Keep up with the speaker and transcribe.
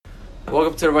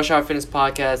Welcome to the Rush Hour Fitness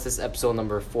Podcast. This is episode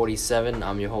number 47.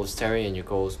 I'm your host, Terry, and your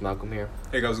co-host, Malcolm here.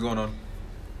 Hey guys, what's going on?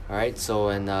 All right, so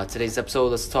in today's episode,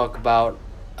 let's talk about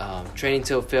training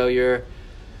till failure,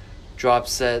 drop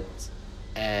sets,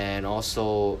 and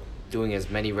also doing as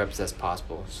many reps as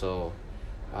possible. So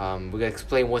we're going to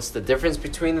explain what's the difference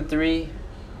between the three.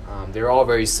 They're all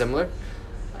very similar.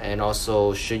 And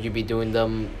also, should you be doing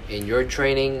them in your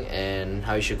training and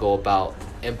how you should go about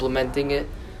implementing it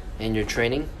in your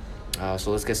training.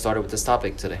 So let's get started with this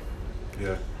topic today.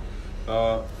 Yeah.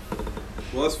 Well,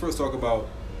 let's first talk about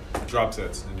drop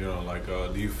sets. And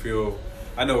do you feel?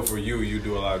 I know for you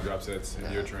do a lot of drop sets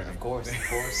in your training. Of course.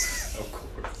 Of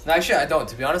course. No, actually, I don't.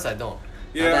 To be honest, I don't.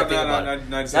 Yeah,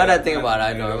 Now that I think about it,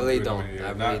 I don't. I really don't. I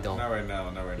really don't. Not right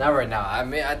now. Not right now. I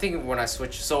mean, I think when I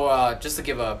switch. So, just to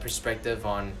give a perspective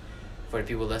for the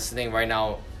people listening, right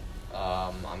now,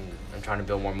 I'm trying to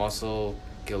build more muscle,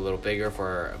 get a little bigger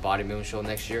for a bodybuilding show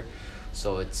next year.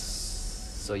 So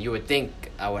you would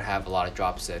think I would have a lot of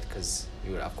drop sets because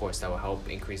of course that would help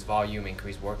increase volume,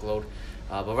 increase workload.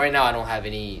 But right now I don't have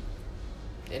any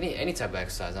type of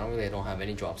exercise. I don't have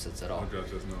any drop sets at all. No drop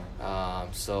sets, no.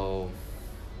 So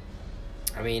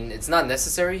I mean, it's not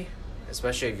necessary,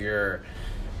 especially if you're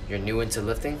new into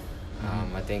lifting.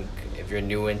 I think if you're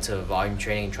new into volume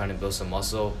training and trying to build some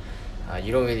muscle,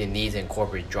 you don't really need to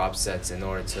incorporate drop sets in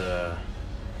order to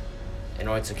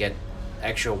get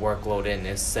extra workload in.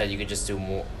 Instead, you could just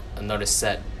do another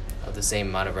set of the same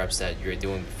amount of reps that you were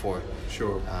doing before.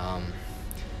 Sure. I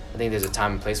think there's a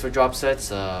time and place for drop sets,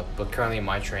 but currently in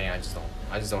my training, I just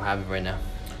don't have it right now.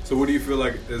 So what do you feel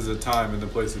like is the time and the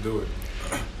place to do it?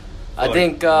 I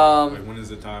think when is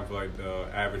the time for the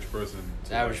average person?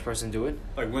 The average person do it.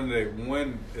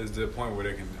 When is the point where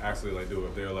they can actually do it?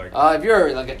 If they're if you're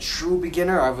a true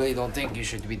beginner, I really don't think you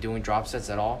should be doing drop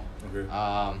sets at all.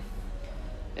 Okay.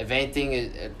 If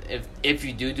anything, if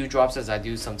you do drop sets, I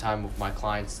do sometime with my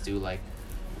clients do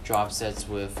drop sets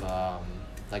with a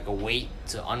weight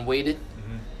to unweighted.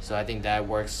 Mm-hmm. So I think that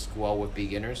works well with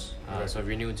beginners. Okay. So if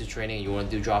you're new into training and you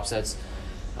want to do drop sets,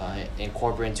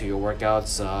 incorporate into your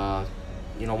workouts.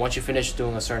 Once you finish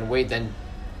doing a certain weight, then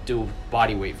do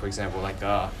body weight. For example,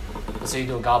 let's say you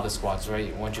do a goblet squats,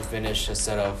 right? Once you finish a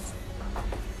set of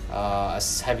a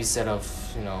heavy set of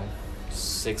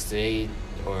 6 to 8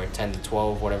 or 10 to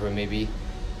 12, whatever it may be,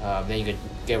 then you could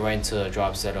get right into a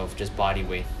drop set of just body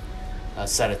weight, a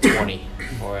set of 20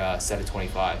 or a set of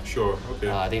 25. Sure. Okay.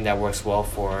 I think that works well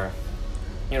for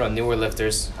newer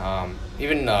lifters,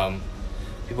 even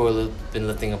people who have been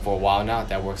lifting for a while now.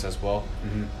 That works as well.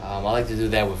 Mm-hmm. I like to do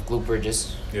that with glute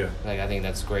bridges. Yeah. I think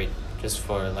that's great just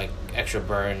for extra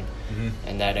burn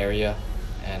in that area,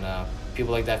 and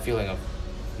people like that feeling of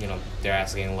their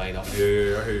ass getting laid off.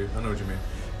 Yeah, I hear you. I know what you mean.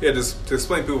 Yeah, just to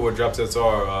explain people what drop sets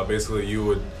are, basically you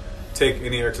would take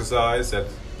any exercise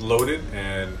that's loaded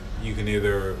and you can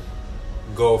either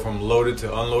go from loaded to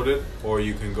unloaded, or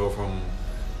you can go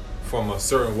from a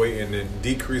certain weight and then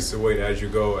decrease the weight as you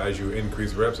go, as you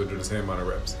increase reps or do the same amount of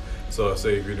reps. So let's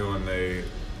say if you're doing a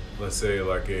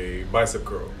bicep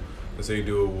curl, let's say you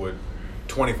do it with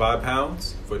 25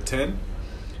 pounds for 10,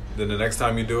 then the next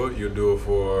time you do it, you'll do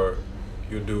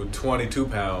 22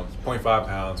 pounds, 0.5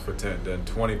 pounds for 10, then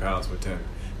 20 pounds for 10.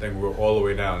 Then we're all the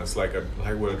way down. It's like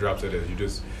what a drop set is.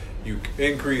 You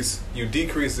decrease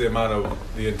the amount of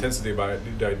the intensity by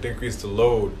decrease the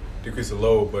load,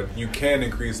 but you can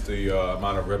increase the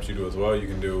amount of reps you do as well.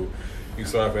 You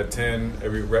start off at 10,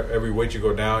 every weight you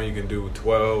go down, you can do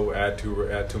 12, add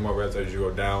two more reps as you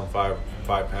go down, 5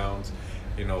 pounds,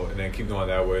 and then keep going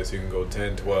that way. So you can go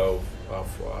 10, 12,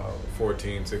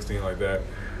 14, 16 like that.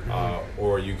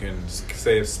 Or you can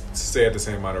stay at the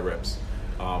same amount of reps.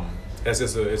 It's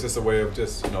just a way of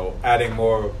just adding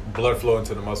more blood flow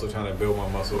into the muscle, trying to build more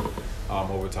muscle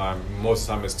over time. Most of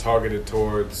the time, it's targeted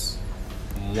towards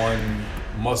one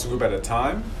muscle group at a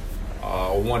time,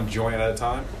 or one joint at a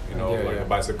time. A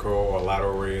bicep curl or a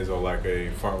lateral raise or a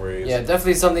front raise. Yeah,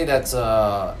 definitely something that's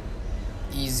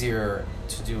easier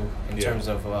to do in terms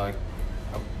of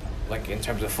in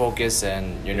terms of focus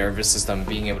and your nervous system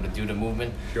being able to do the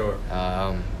movement. Sure.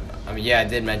 I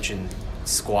did mention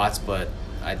squats, but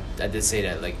I did say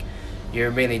that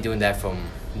you're mainly doing that from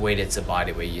weighted to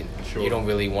body weight. Sure. You don't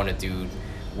really want to do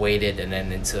weighted and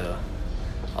then into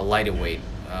a lighter weight.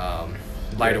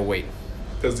 Weight.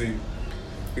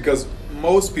 Because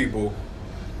most people.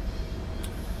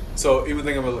 So even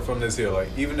thinking from this here,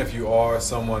 even if you are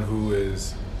someone who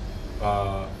is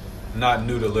not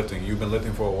new to lifting, you've been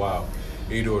lifting for a while,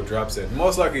 you do a drop set,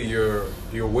 most likely your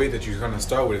weight that you're going to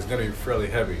start with is going to be fairly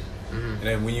heavy. Mm-hmm. And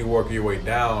then when you work your way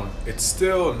down, it's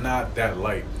still not that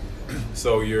light.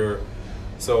 So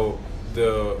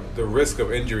the risk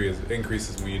of injury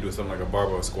increases when you do something like a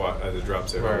barbell squat as a drop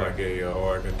set, Right.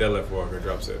 or like a deadlift or like a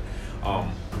drop set.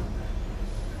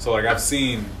 So like I've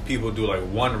seen people do like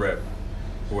 1 rep,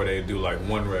 where they do like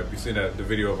 1 rep. You seen the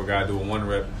video of a guy doing 1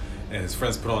 rep, and his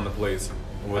friends put on the plates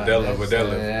with deadlift.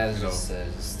 That's You know.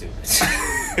 just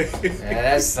stupid. Yeah,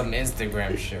 that's some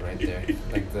Instagram shit right there.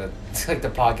 Like the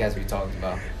podcast we talked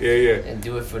about. Yeah. And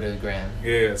do it for the gram.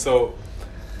 Yeah, so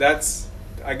that's,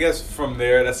 I guess from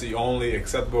there, that's the only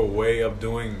acceptable way of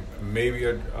doing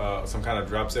maybe some kind of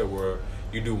drop set where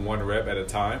you do 1 rep at a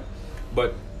time.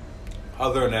 But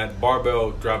other than that,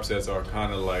 barbell drop sets are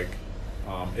kind of like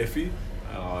iffy.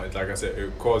 Like I said,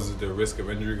 it causes the risk of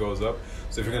injury goes up.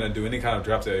 So if you're going to do any kind of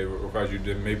drop set, it requires you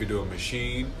to maybe do a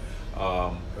machine,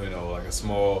 like a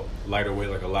small lighter weight,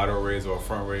 like a lateral raise or a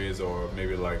front raise, or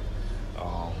maybe like,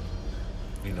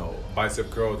 bicep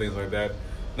curl, things like that.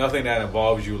 Nothing that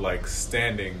involves you like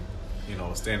standing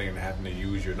and having to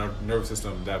use your nervous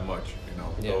system that much.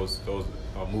 Yeah. Those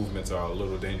movements are a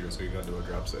little dangerous. So you're gonna do a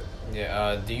drop set.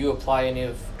 Yeah. Do you apply any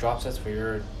of drop sets for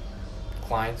your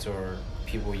clients or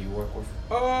people you work with?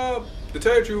 To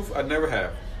tell you the truth, I never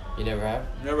have. You never have?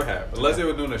 Never have. Unless they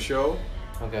were doing a show,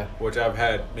 Okay. which I've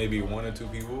had maybe 1 or 2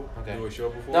 people Okay. do a show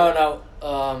before. No.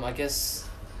 I guess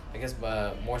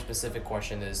more specific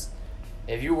question is,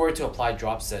 if you were to apply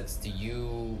drop sets, do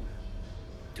you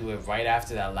do it right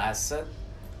after that last set?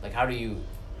 Like, how do you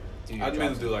do your I drop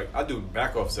mainly set? I do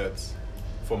back off sets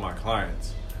for my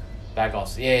clients. Back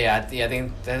off. Yeah. I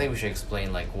think we should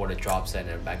explain like what a drop set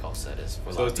and a back off set is. For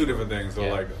a So lot it's of 2 people. different things. So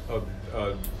Yeah.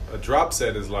 like a drop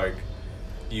set is like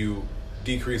you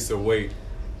decrease the weight,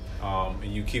 and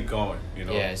you keep going.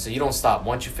 Yeah, so you don't stop.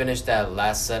 Once you finish that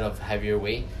last set of heavier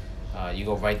weight, you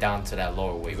go right down to that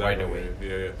lower weight right away.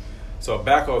 Yeah. So a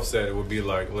back off set, it would be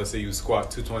like, let's say you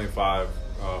squat 225,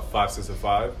 5 sets of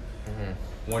 5.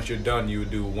 Mm-hmm. Once you're done, you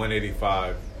would do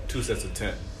 185, 2 sets of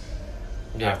 10.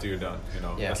 Yeah. After you're done,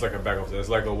 Yeah. That's like a back off set. It's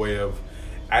like a way of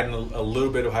adding a little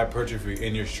bit of hypertrophy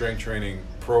in your strength training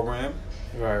program.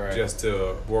 Right. Just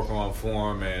to work on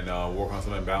form and work on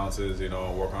some imbalances,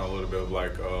 work on a little bit of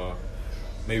like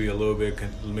maybe a little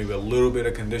bit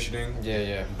of conditioning.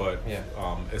 Yeah. But Yeah.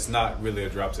 it's not really a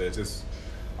drop set. It's just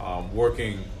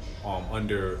working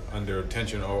under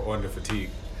tension or under fatigue.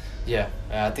 Yeah,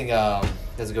 I think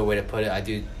that's a good way to put it. I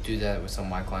do that with some of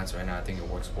my clients right now. I think it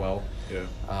works well.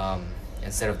 Yeah.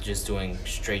 Instead of just doing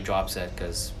straight drop set,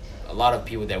 because a lot of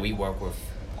people that we work with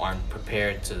aren't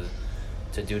prepared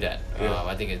to do that. Yeah.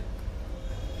 I think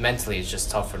mentally it's just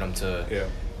tough for them to Yeah.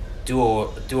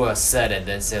 do a set and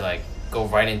then say like go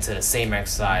right into the same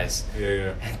exercise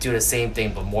Yeah. and do the same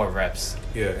thing but more reps.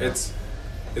 Yeah. It's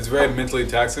very mentally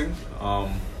taxing.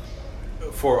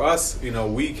 For us,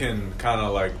 we can kind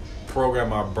of like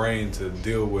program our brain to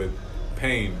deal with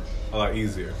pain a lot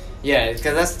easier. Yeah,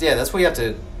 because that's what you have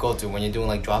to go through when you're doing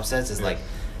like drop sets. Is Yeah. like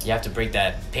you have to break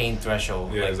that pain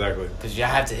threshold. Yeah, exactly. Because you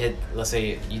have to hit. Let's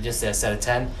say you just did a set of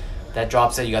 10. That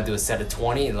drop set you got to do a set of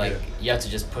 20. Like you have to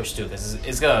just push through because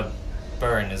it's gonna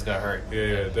burn. It's gonna hurt.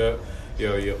 Yeah.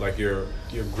 Like your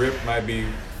grip might be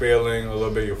failing a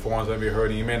little bit. Your forearms might be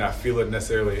hurting. You may not feel it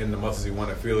necessarily in the muscles you want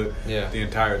to feel it. Yeah. The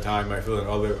entire time. You might feel it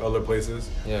in other places.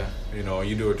 Yeah.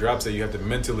 You do a drop set. You have to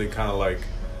mentally kind of like,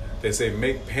 they say,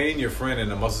 make pain your friend and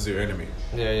the muscles your enemy.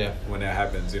 Yeah. When that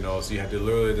happens, so you have to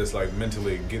literally just like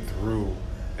mentally get through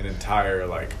an entire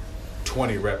like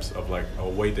 20 reps of like a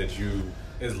weight that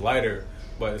is lighter,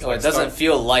 but it's Oh, it doesn't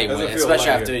feel light, doesn't feel especially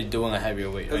light, after yeah. you're doing a heavier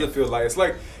weight. It doesn't Right? feel like it's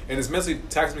like, and it's mentally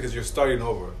taxing because you're starting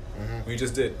over. When you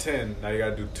just did 10, now you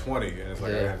got to do 20, and it's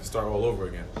like I have to start all over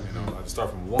again. I have to start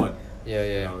from 1.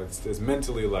 Yeah. It's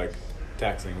mentally like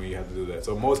taxing when you have to do that.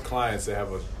 So most clients they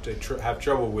have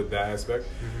trouble with that aspect.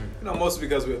 Mostly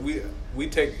because we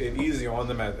take it easy on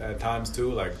them at times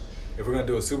too. Like if we're gonna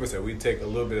do a superset, we take a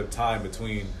little bit of time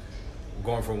between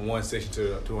going from one station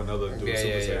to another to do a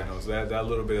superset. So that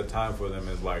little bit of time for them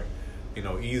is like,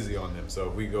 easy on them. So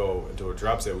if we go into a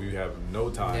drop set, we have no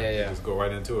time. Yeah. Just go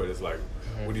right into it. It's like,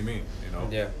 what do you mean?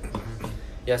 Yeah.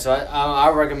 Yeah. So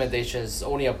our recommendation is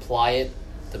only apply it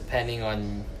depending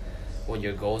on what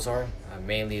your goals are.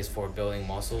 Mainly is for building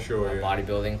muscle,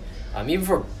 bodybuilding. Even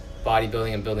for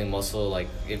bodybuilding and building muscle, like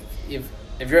if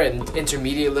you're an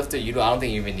intermediate lifter, I don't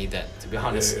think you even need that, to be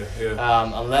honest.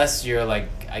 Yeah. Unless you're like,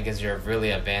 I guess you're a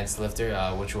really advanced lifter,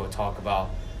 which we'll talk about,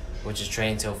 which is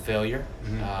training till failure.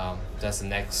 That's the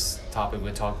next topic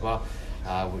we'll talk about.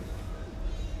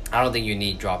 I don't think you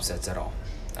need drop sets at all.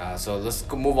 So let's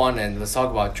move on and let's talk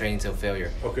about training till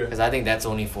failure. Okay. Because I think that's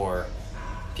only for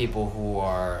people who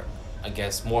are, I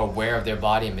guess, more aware of their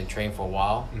body and been trained for a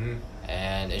while,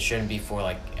 and it shouldn't be for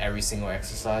like every single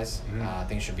exercise. Mhm. I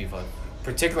think it should be for a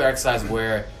particular exercise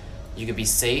where you could be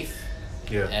safe,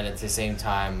 Yeah. and at the same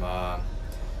time,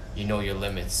 you know your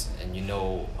limits and you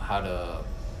know how to,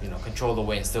 control the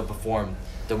weight and still perform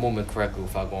the movement correctly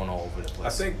without going all over the I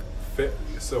place. think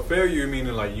so. Failure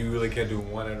meaning like you really can't do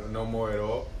one and no more at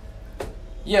all.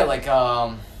 Yeah, like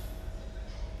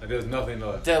Like there's nothing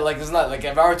left. like it's not like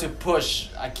if I were to push,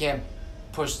 I can't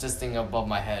push this thing above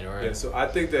my head or Yeah. So I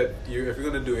think that if you're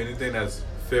gonna do anything that's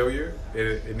failure,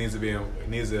 it needs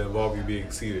to involve you being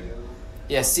seated.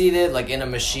 yeah, seated like in a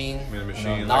machine, In a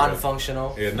machine, like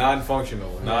non-functional. Yeah,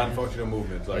 non-functional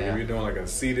movements. Like Yeah. if you're doing like a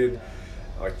seated,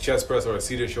 like chest press or a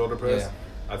seated shoulder press,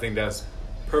 Yeah. I think that's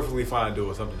perfectly fine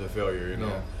doing something to failure.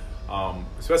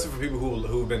 Especially for people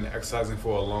who've been exercising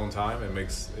for a long time, it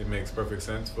makes perfect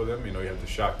sense for them. You have to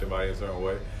shock their body in a certain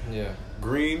way. Yeah.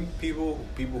 Green people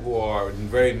who are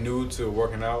very new to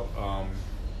working out,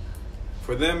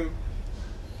 for them,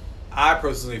 I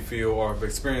personally feel or have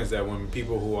experienced that when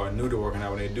people who are new to working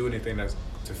out, when they do anything that's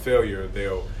to failure,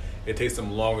 it takes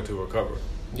them longer to recover.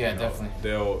 Yeah, definitely.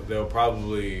 They'll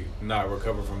probably not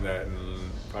recover from that and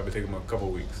probably take them a couple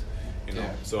weeks.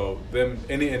 Yeah. So them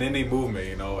in any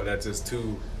movement, that's just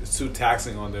it's too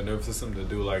taxing on their nervous system to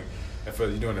do. Like if you're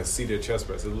doing a seated chest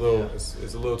press,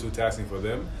 it's a little too taxing for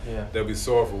them. Yeah. They'll be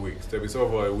sore for weeks. They'll be sore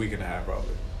for a week and a half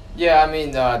probably. Yeah, I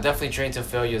mean, definitely train to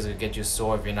failure is gonna get you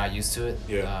sore if you're not used to it.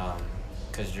 Yeah.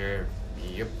 Because you're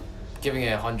giving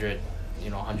it 100,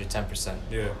 110%.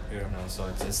 Yeah. So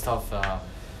it's tough.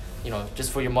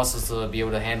 Just for your muscles to be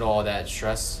able to handle all that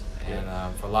stress,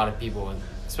 and for a lot of people,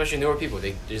 especially newer people,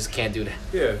 they just can't do that.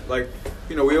 Yeah, like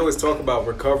we always talk about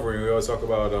recovery. We always talk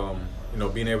about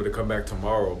being able to come back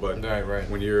tomorrow. But Right.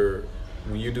 when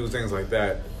you do things like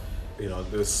that,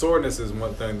 the soreness is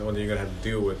one thing you're gonna have to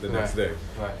deal with the next day.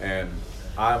 Right. And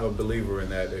I'm a believer in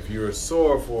that. If you're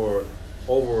sore for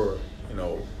over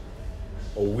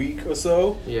a week or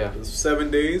so, 7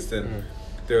 days, then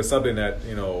there's something that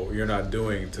you're not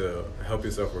doing to help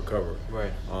yourself recover.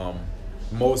 Right.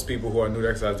 Most people who are new to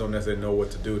exercise don't necessarily know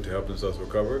what to do to help themselves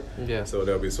recover. Yeah. So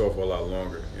they'll be sore for a lot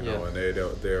longer, and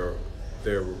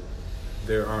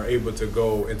they aren't able to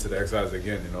go into the exercise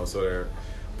again, So their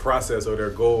process or their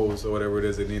goals or whatever it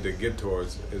is they need to get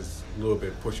towards is a little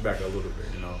bit pushed back a little bit,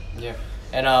 Yeah,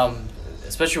 and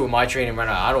especially with my training right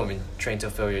now, I don't even train to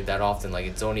failure that often. Like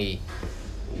it's only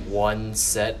one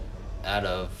set out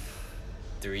of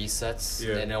 3 sets,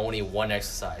 and only one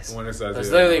exercise. One exercise. It's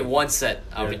literally one set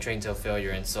I'll be trained to a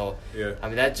failure, and so I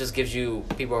mean that just gives you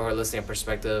people who are listening a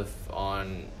perspective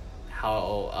on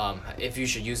how if you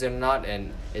should use it or not,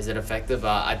 and is it effective.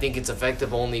 I think it's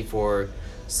effective only for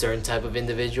certain type of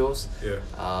individuals.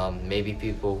 Maybe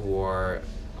people who are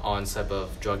on type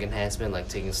of drug enhancement, like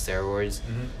taking steroids.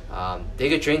 They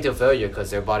could train to failure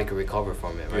because their body could recover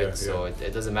from it, right? So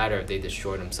it doesn't matter if they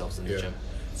destroy themselves in the gym.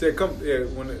 So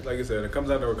like I said, it comes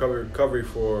down to recovery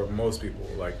for most people.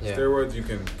 Like steroids, you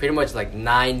can pretty much like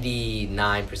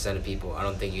 99% of people. I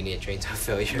don't think you need to train to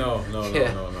failure. No, not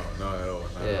at all. Not at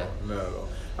all.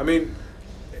 I mean,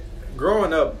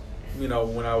 growing up,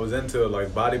 when I was into like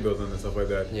bodybuilding and stuff like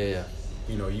that.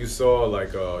 You saw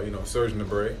like Serge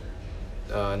Nubret.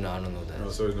 No, I don't know that. You know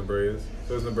what Serge Nubret is?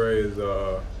 Serge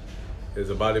Nubret is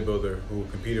a bodybuilder who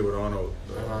competed with Arnold.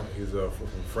 He's from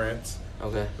France.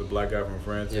 Okay. The black guy from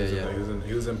France.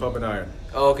 He was in Pump and Iron.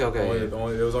 Oh, okay.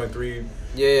 There was only 3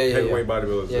 heavyweight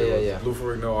bodybuilders. Lou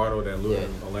Ferrigno, Arnold, and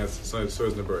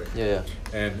Serge Nubret.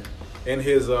 And in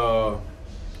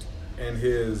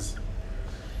his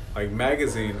like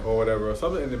magazine or whatever,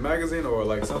 something in the magazine or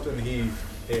like something, he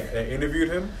interviewed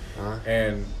him,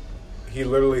 and he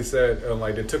literally said,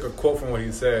 like they took a quote from what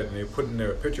he said and they put in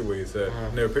there a picture where he said,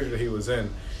 in their picture that he was in,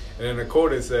 and in the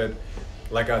quote it said,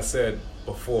 like I said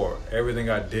before, everything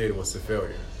I did was to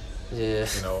failure.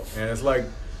 And it's like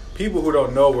people who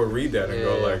don't know will read that and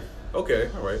go like, okay,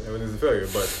 all right, everything's a failure,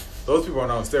 but those people are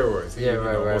not on steroids.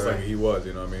 Like he was,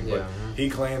 you know what I mean? But he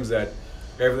claims that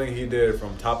everything he did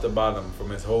from top to bottom, from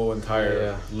his whole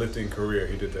entire lifting career,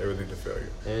 he did everything to failure.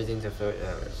 Everything to failure.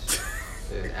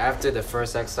 Dude, after the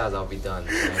first exercise, I'll be done.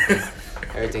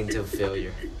 Everything to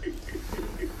failure.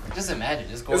 Just imagine.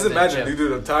 Just imagine you do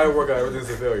the entire workout, everything's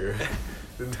a failure.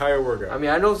 The entire workout. I mean,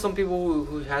 I know some people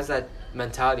who has that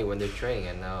mentality when they're training,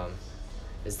 and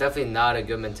it's definitely not a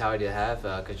good mentality to have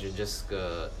because you're just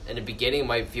in the beginning it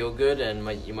might feel good and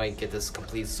you might get this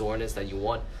complete soreness that you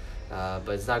want, but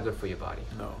it's not good for your body.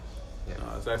 No,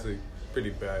 it's actually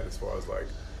pretty bad as far as like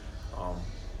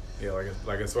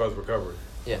as far as recovery.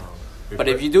 But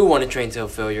if you do want to train to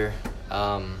failure,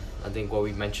 I think what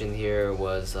we mentioned here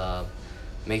was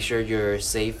make sure you're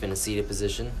safe in a seated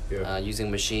position. Yeah.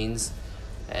 Using machines,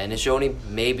 and it should only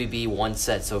maybe be one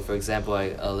set. So for example,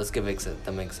 let's give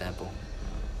them an example.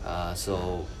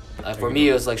 For me,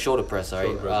 it was like shoulder press. All right.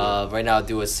 Shoulder press, yeah. Right now, I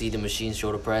do a seated machine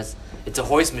shoulder press. It's a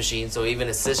hoist machine, so it even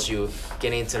assists you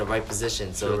getting into the right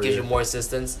position. So Sure, it gives yeah. you more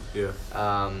assistance. Yeah.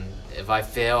 If I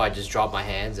fail, I just drop my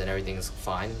hands and everything's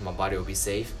fine. My body will be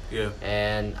safe. Yeah.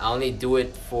 And I only do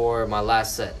it for my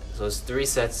last set. So it's 3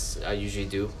 sets I usually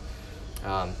do.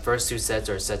 First 2 sets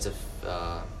are sets of.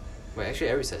 Actually,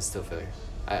 every set is still failure.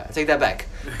 I take that back.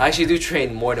 I actually do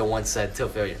train more than 1 set till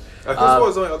failure. I thought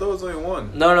it was only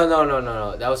one.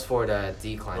 No. That was for the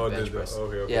decline bench did that? press.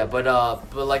 Okay. Yeah, but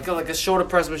like a shoulder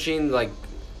press machine, like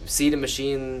seated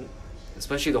machine,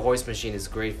 especially the hoist machine, is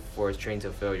great for training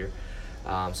till failure.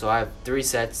 So I have 3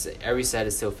 sets. Every set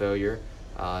is till failure.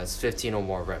 It's 15 or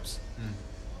more reps.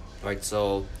 Right.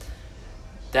 So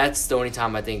that's the only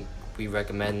time I think we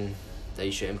recommend that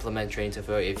you should implement training till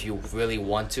failure if you really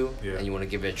want to and you want to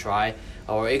give it a try.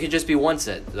 Or it could just be 1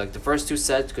 set. Like the first 2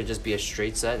 sets could just be a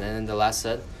straight set, and then the last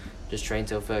set, just train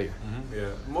till failure. Mm-hmm.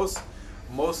 Yeah.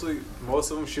 Most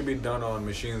of them should be done on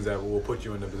machines that will put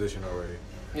you in the position already.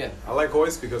 Yeah. I like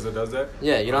hoist because it does that.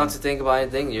 Yeah, you don't have to think about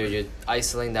anything. You're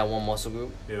isolating that one muscle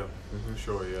group. Yeah. Mm-hmm.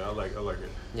 Sure. Yeah. I like it.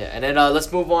 Yeah, and then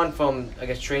let's move on from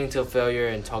training till failure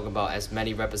and talk about as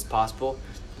many reps as possible.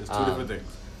 There's 2 different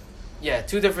things. Yeah,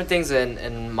 2 different things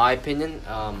in my opinion.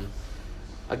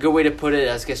 A good way to put it,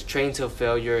 I guess, training till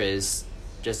failure is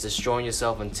just destroying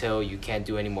yourself until you can't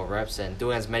do any more reps and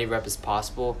doing as many reps as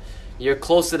possible. You're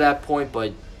close to that point,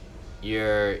 but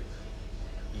you're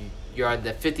at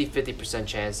the 50%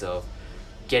 chance of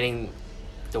getting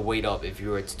the weight up if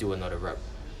you were to do another rep.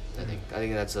 I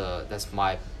think that's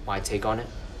my take on it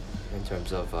in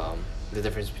terms of the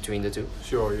difference between the 2.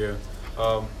 Sure.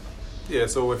 Yeah.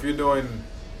 So if you're doing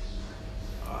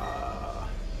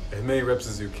as many reps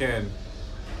as you can,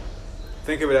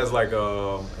 think of it as like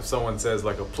if someone says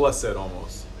like a plus set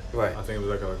almost. Right. I think it was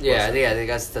like a plus Yeah, set. I think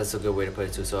that's a good way to put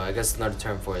it too. So I guess another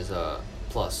term for it is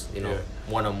plus.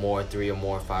 1 or more, 3 or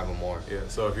more, 5 or more. Yeah.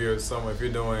 So if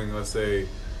you're doing, let's say,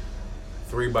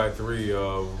 3x3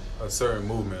 of a certain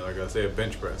movement, like let's say a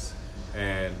bench press,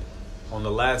 and on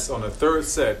the 3rd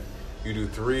set you do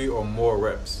 3 or more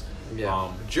reps.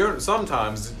 Yeah.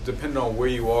 Sometimes, depending on where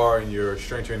you are in your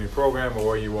strength training program or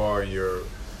where you are in your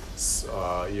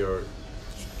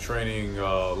training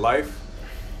life,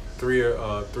 3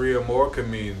 or more could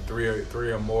mean 3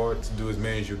 or more to do as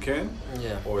many as you can.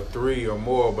 Yeah. Or 3 or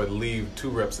more, but leave 2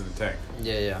 reps in the tank.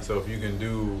 Yeah. So if you can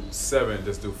do 7,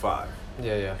 just do 5.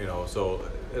 Yeah. So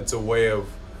it's a way of.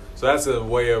 So that's a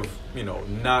way of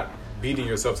not beating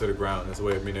yourself to the ground. It's a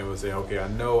way of being able to say, okay, I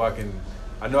know I can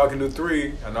do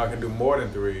 3. I know I can do more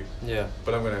than 3. Yeah.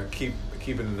 But I'm gonna keep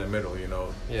it in the middle.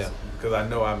 Yeah. Because I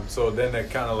know I'm. So then that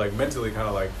kind of like mentally kind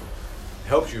of like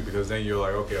helps you, because then you're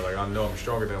like, okay, like I know I'm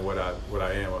stronger than what I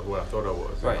am, what I thought I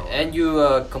was. Right, and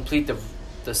you complete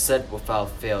the set without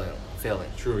failing.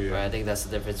 True. Yeah. Right. I think that's the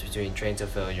difference between training to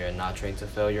failure and not training to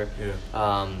failure.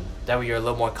 Yeah. That way you're a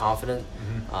little more confident.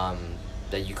 Mm-hmm.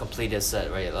 That you complete a set,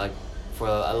 right? Like for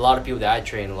a lot of people that I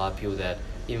train, a lot of people that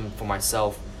even for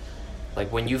myself,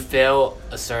 like when you fail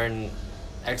a certain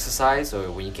exercise or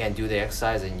when you can't do the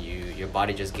exercise and your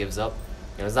body just gives up,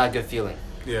 it's not a good feeling.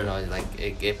 Yeah. Like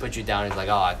it puts you down. It's like,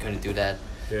 oh, I couldn't do that.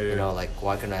 Yeah. Like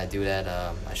why couldn't I do that?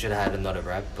 I should have had another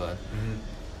rep, but Mm-hmm.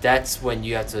 that's when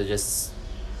you have to just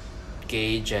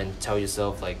gauge and tell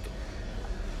yourself like,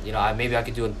 maybe I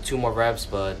could do 2 more reps,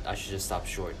 but I should just stop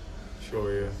short.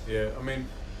 Sure. Yeah. I mean,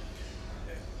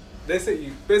 they say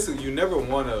you never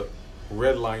want to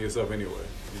redline yourself anyway.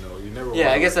 You never.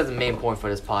 Yeah, I guess that's the main point for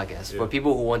this podcast. Yeah. For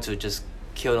people who want to just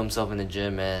kill themselves in the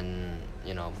gym and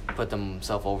put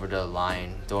themselves over the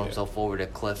line, throw themselves over the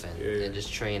cliff, and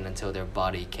just train until their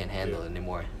body can't handle it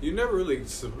anymore. You're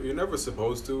never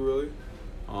supposed to really.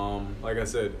 Like I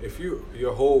said, if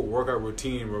your whole workout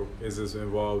routine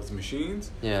involves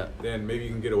machines, then maybe you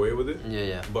can get away with it.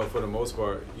 Yeah. But for the most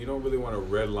part, you don't really want to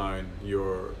redline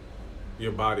your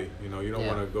body. You don't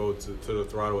want to go to the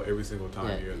throttle every single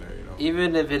time you're in there.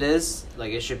 Even if it is,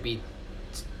 like, it should be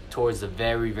towards the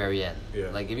very, very end. Yeah.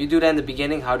 Like, if you do that in the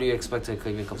beginning, how do you expect to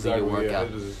even complete your workout?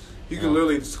 You can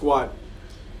literally squat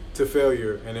to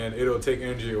failure, and then it'll take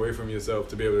energy away from yourself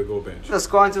to be able to go bench. The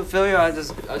squat to failure, I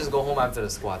just go home after the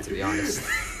squat, to be honest.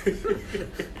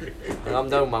 And I'm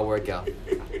done with my workout.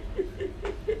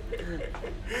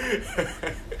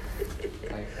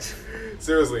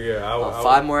 Seriously, yeah.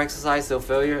 5 more exercises till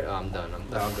failure. I'm done. I'm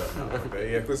done.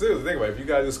 Okay. Yeah, because seriously, think about it. If you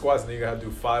gotta do squats, then you gotta do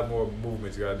 5 more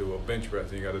movements. You gotta do a bench press,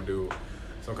 and you gotta do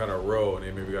some kind of row, and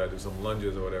then maybe you gotta do some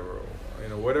lunges or whatever.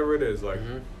 whatever it is, like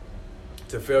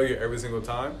to failure every single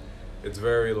time, it's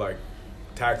very like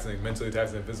taxing, mentally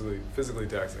taxing, physically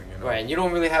taxing. Right, and you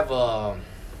don't really have a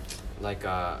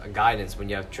guidance when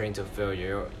you have trained to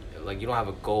failure. Like you don't have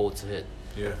a goal to hit.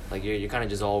 Yeah. Like you're kind of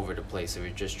just all over the place if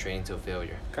you're just trained to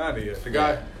failure. Kind of, yeah. The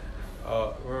guy,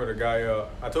 remember the guy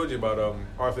I told you about,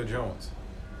 Arthur Jones.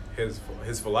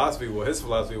 His philosophy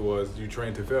was you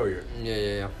train to failure.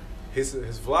 Yeah. His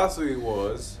philosophy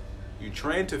was you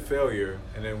train to failure,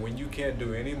 and then when you can't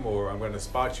do any more, I'm going to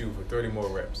spot you for 30 more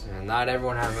reps. Yeah, not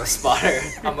everyone has a spotter.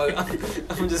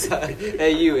 I'm just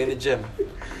hey you in the gym.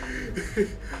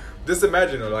 Just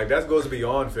imagine, like that goes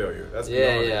beyond failure. That's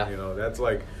beyond yeah. it, that's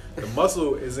like the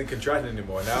muscle isn't contracting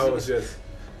anymore. Now it's just,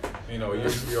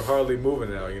 you're hardly moving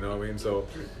now. You know what I mean? So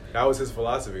that was his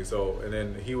philosophy. So and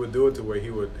then he would do it to where he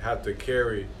would have to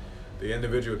carry the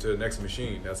individual to the next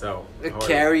machine. That's how hard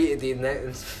carry the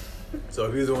next. So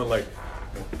if he's doing like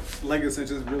leg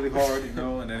extensions really hard,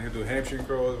 and then he'll do hamstring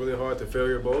curls really hard to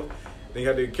failure both, then you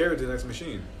have to carry it to the next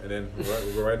machine, and then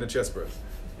we'll go right in the chest press.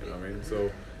 You know what I mean?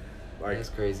 So like that's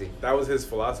crazy. That was his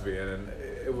philosophy, and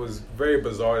it was very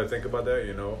bizarre to think about that.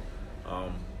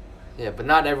 Yeah, but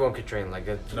not everyone could train like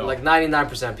that. No. Like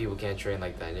 99% of people can't train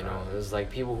like that. There's like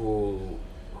people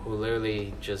who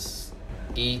literally just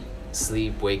eat,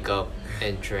 sleep, wake up,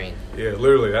 and train. Yeah,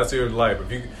 literally, that's your life.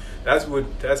 That's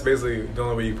basically the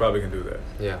only way you probably can do that.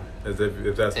 Yeah.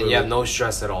 If that's and you have no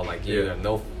stress at all. Like you have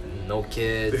no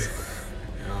kids.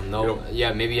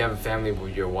 Maybe you have a family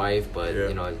with your wife, but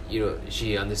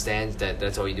she understands that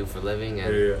that's all you do for a living,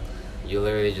 and you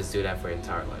literally just do that for your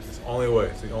entire life. It's the only way.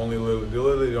 It's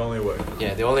literally the only way.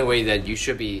 Yeah, the only way that you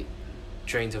should be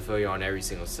trained to failure on every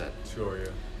single set. Sure,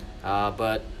 yeah.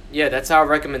 But yeah, that's our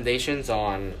recommendations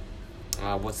on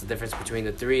what's the difference between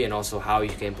the three, and also how you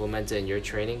can implement it in your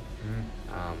training.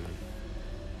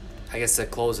 I guess to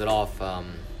close it off,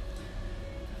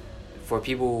 for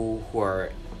people who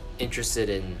are interested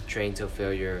in training to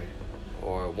failure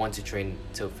or want to train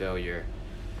to failure,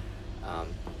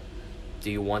 do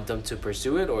you want them to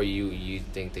pursue it, or you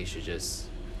think they should just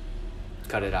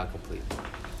cut it out completely?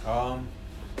 I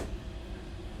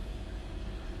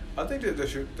think that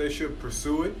they should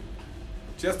pursue it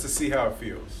just to see how it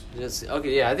feels. I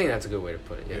think that's a good way to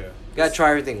put it. Yeah. Yeah. You gotta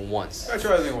try everything once. Gotta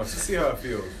try everything once to see how it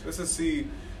feels. Just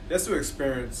to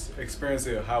experience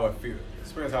it, how it feels.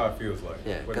 Experience how it feels like.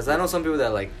 Yeah, because I know some people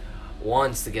that like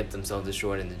wants to get themselves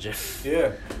destroyed in the gym.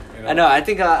 Yeah. I know. I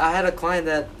think I had a client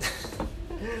that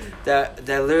that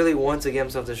literally wants to get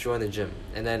himself destroyed in the gym,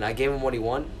 and then I gave him what he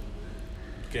wanted.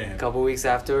 A couple weeks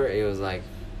after, he was like,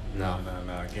 No,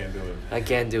 I can't do it. I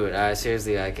can't do it.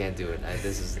 Seriously, I can't do it.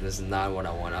 This is not what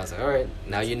I want. I was like, all right,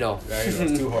 now you know. Now you know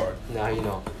it's too hard. Now you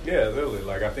know. Yeah, literally.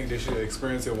 Like I think they should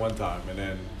experience it one time, and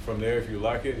then from there, if you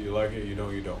like it, you like it. You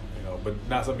don't, you don't. But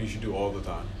not something you should do all the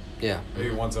time. Yeah.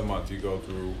 Maybe once a month you go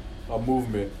through a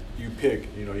movement. You pick.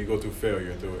 You go through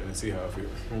failure through it and see how it feels.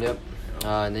 Yep.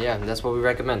 And that's what we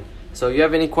recommend. So if you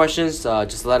have any questions,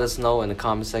 just let us know in the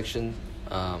comment section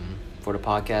for the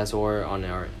podcast or on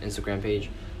our Instagram page.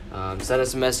 Send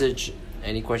us a message.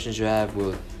 Any questions you have,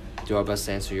 we'll do our best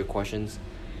to answer your questions.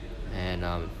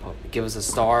 And give us a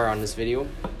star on this video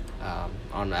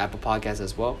on the Apple Podcast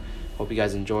as well. Hope you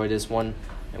guys enjoyed this one,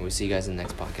 and we'll see you guys in the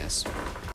next podcast.